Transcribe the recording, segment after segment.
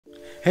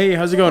Hey,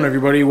 how's it going,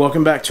 everybody?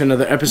 Welcome back to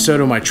another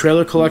episode of my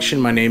trailer collection.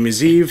 My name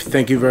is Yves.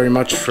 Thank you very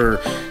much for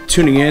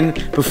tuning in.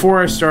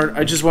 Before I start,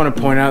 I just want to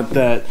point out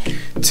that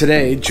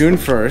today, June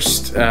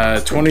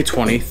 1st,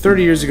 2020,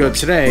 30 years ago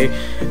today,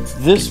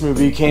 this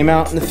movie came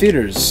out in the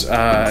theaters.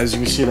 As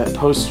you can see that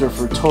poster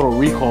for Total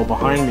Recall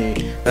behind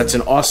me, that's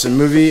an awesome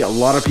movie. A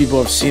lot of people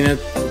have seen it.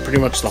 Pretty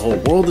much the whole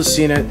world has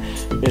seen it.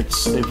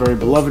 It's a very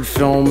beloved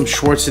film.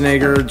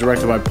 Schwarzenegger,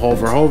 directed by Paul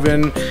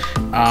Verhoeven.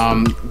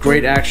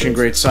 Great action,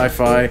 great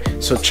sci-fi.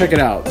 So check it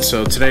out.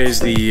 So today is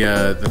the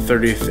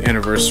 30th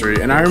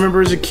anniversary, and I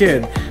remember as a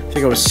kid, I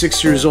think I was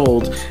 6 years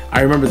old,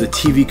 I remember the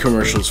TV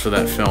commercials for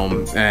that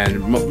film,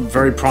 and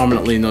very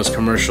prominently in those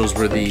commercials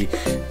were the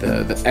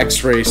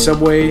X-ray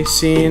subway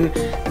scene,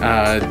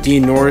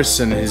 Dean Norris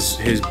and his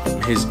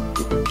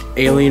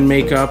alien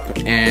makeup,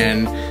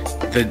 and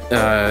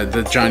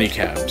the Johnny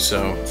Cab.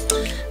 So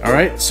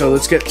alright, so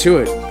let's get to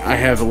it. I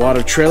have a lot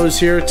of trailers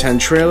here, 10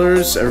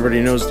 trailers.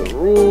 Everybody knows the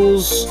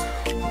rules.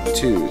 1,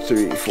 2,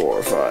 3,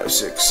 4, 5,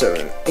 6,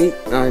 7, 8,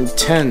 9,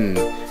 10.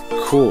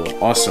 Cool,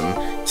 awesome.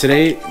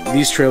 Today,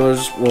 these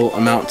trailers will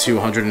amount to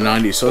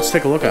 190, so let's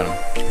take a look at them.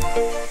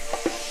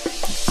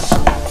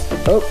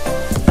 Oh.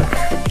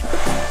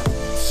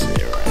 Let's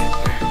see,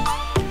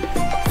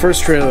 alright.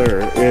 First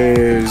trailer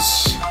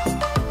is...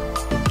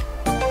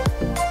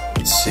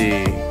 Let's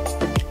see...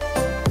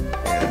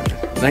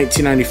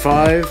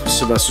 1995,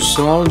 Sylvester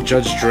Stallone,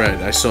 Judge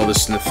Dredd. I saw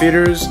this in the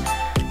theaters.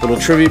 Little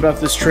trivia about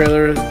this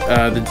trailer: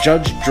 the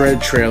Judge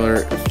Dredd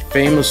trailer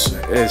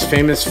is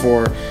famous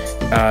for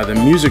the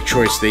music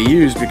choice they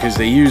used, because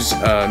they used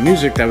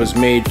music that was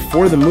made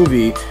for the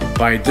movie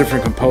by a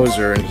different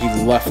composer, and he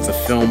left the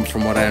film,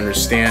 from what I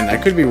understand. I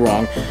could be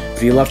wrong,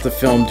 but he left the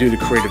film due to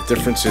creative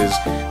differences.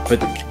 But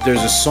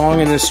there's a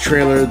song in this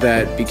trailer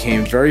that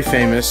became very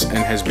famous and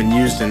has been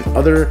used in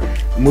other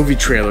movie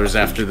trailers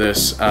after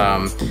this.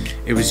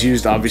 It was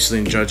used obviously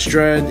in Judge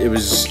Dredd. It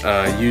was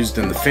used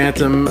in The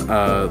Phantom,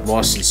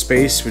 Lost in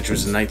Space, which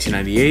was in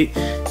 1998,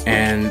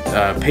 and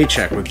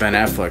Paycheck with Ben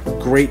Affleck.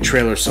 Great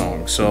trailer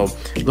song. So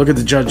look at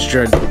the Judge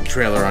Dredd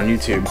trailer on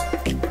YouTube.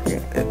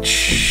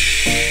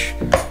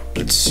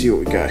 Let's see what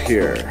we got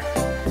here.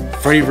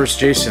 Freddy vs.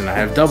 Jason. I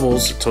have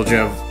doubles. I told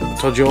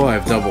you all I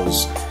have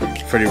doubles.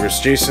 Freddy vs.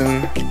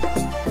 Jason.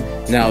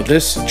 Now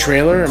this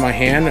trailer in my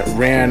hand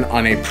ran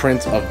on a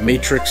print of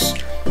Matrix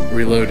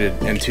Reloaded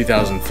in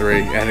 2003.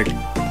 It had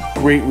a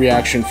great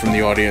reaction from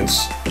the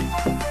audience.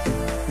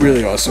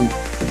 Really awesome.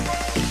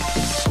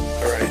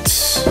 Alright,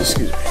 excuse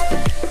me.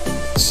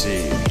 Let's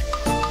see.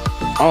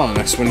 Oh,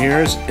 next one here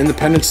is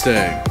Independence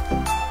Day.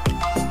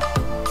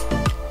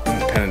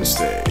 Independence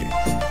Day.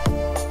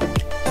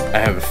 I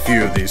have a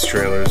few of these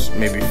trailers,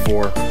 maybe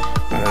 4.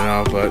 I don't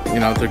know, but you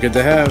know, they're good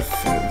to have.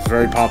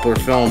 Very popular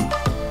film.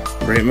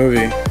 Great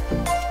movie.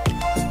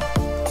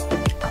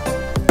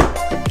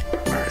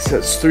 Alright, so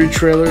that's 3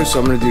 trailers, so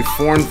I'm going to do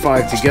 4 and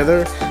 5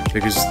 together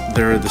because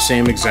they're the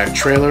same exact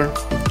trailer.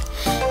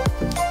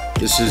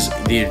 This is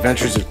The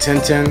Adventures of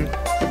Tintin.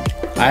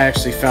 I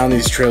actually found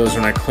these trailers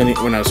when I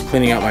was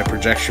cleaning out my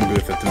projection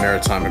booth at the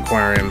Maritime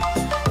Aquarium,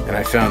 and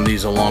I found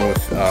these along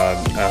with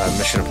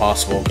Mission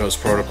Impossible: Ghost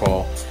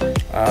Protocol.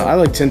 I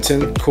like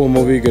Tintin. Cool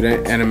movie, good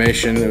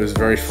animation. It was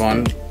very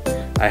fun.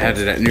 I had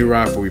it at New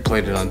Rock, but we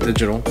played it on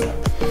digital.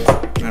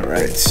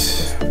 Alright.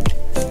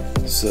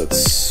 So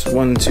that's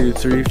 1, 2,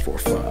 3, 4,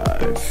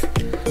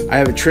 5. I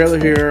have a trailer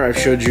here I've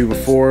showed you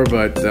before,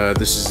 but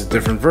this is a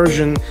different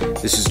version.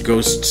 This is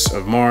Ghosts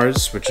of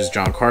Mars, which is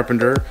John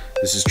Carpenter.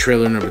 This is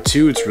trailer number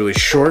 2. It's really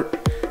short,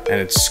 and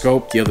it's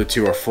scoped. The other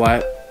 2 are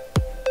flat.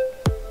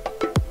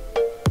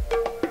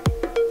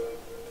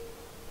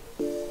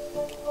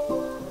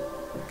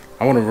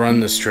 I want to run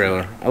this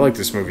trailer. I like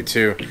this movie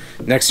too.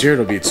 Next year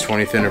it'll be its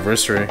 20th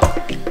anniversary.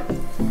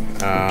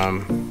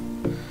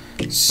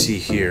 Let's see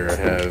here. I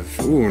have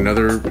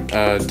another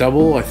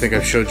double. I think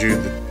I've showed you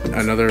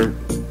another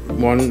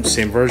one,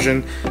 same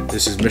version.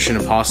 This is Mission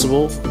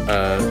Impossible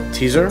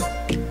teaser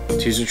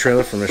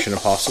trailer for Mission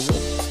Impossible.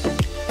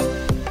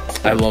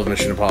 I love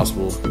Mission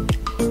Impossible.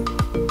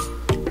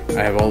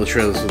 I have all the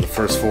trailers for the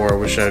first 4. I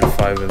wish I had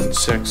 5 and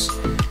 6.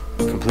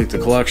 Complete the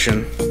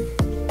collection.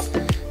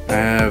 I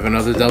have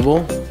another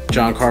double,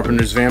 John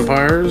Carpenter's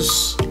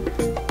Vampires.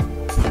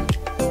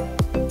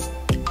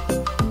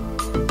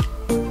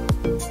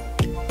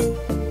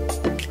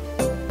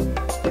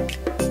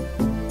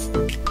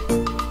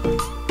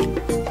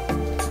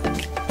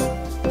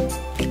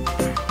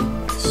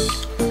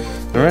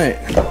 Alright,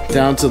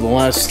 down to the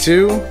last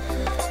 2.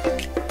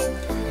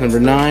 Number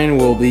 9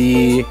 will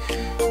be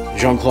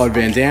Jean-Claude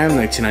Van Damme,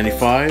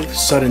 1995.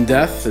 Sudden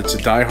Death. It's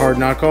a Die Hard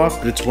knockoff,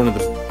 but it's one of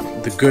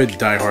the good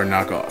Die Hard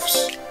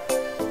knockoffs.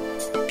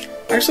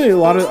 Actually, a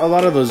lot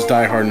of those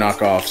Die Hard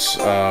knockoffs,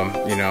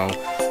 you know,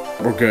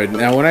 were good.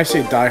 Now, when I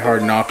say Die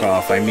Hard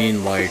knockoff, I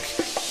mean like,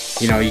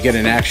 you know, you get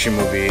an action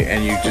movie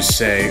and you just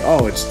say,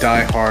 oh, it's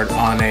Die Hard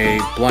on a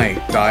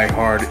blank, Die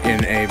Hard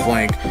in a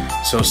blank.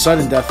 So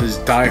Sudden Death is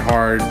Die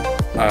Hard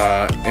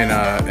in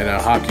a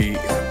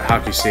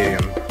hockey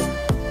stadium,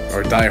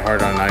 or Die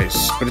Hard on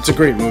Ice. But it's a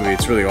great movie.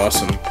 It's really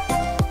awesome.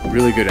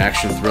 Really good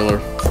action thriller.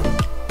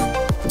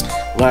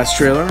 Last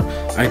trailer,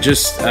 I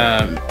just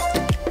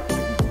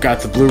got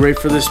the Blu-ray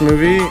for this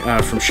movie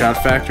from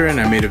Shout Factor, and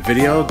I made a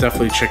video.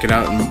 Definitely check it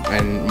out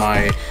in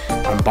my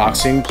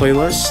unboxing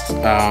playlist.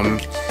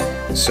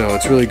 So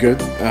it's really good.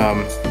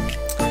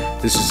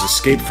 This is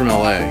Escape from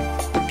LA.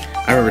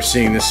 I remember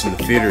seeing this in the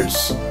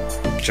theaters.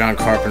 John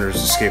Carpenter's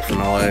Escape from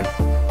LA.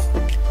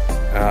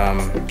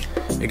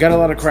 It got a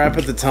lot of crap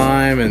at the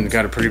time and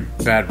got a pretty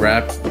bad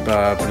rap,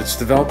 but it's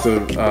developed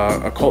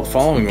a cult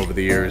following over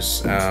the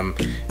years.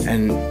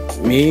 And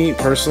me,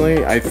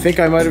 personally, I think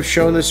I might have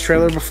shown this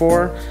trailer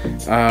before.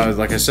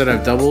 Like I said, I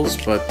have doubles,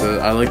 but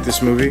I like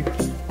this movie.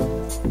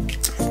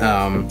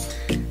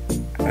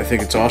 I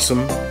think it's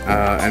awesome,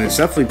 and it's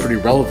definitely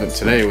pretty relevant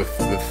today with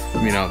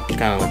you know,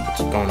 kind of like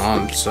what's going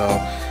on. So,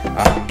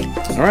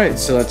 all right,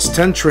 so that's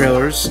 10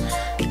 trailers,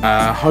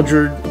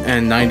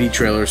 190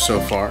 trailers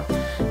so far.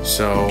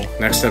 So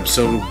next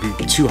episode will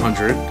be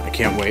 200. I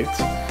can't wait.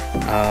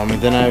 And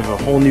then I have a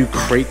whole new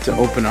crate to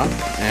open up,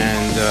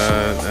 and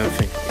I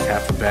think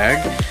half a bag,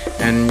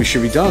 and we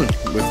should be done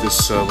with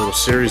this little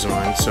series of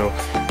mine. So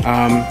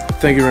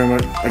thank you very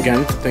much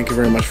again. Thank you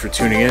very much for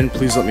tuning in.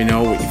 Please let me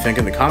know what you think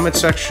in the comment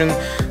section.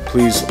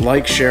 Please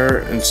like, share,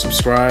 and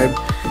subscribe.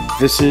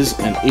 This is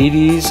an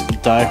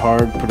 80s Die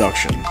Hard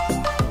production.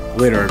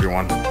 Later,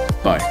 everyone.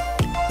 Bye.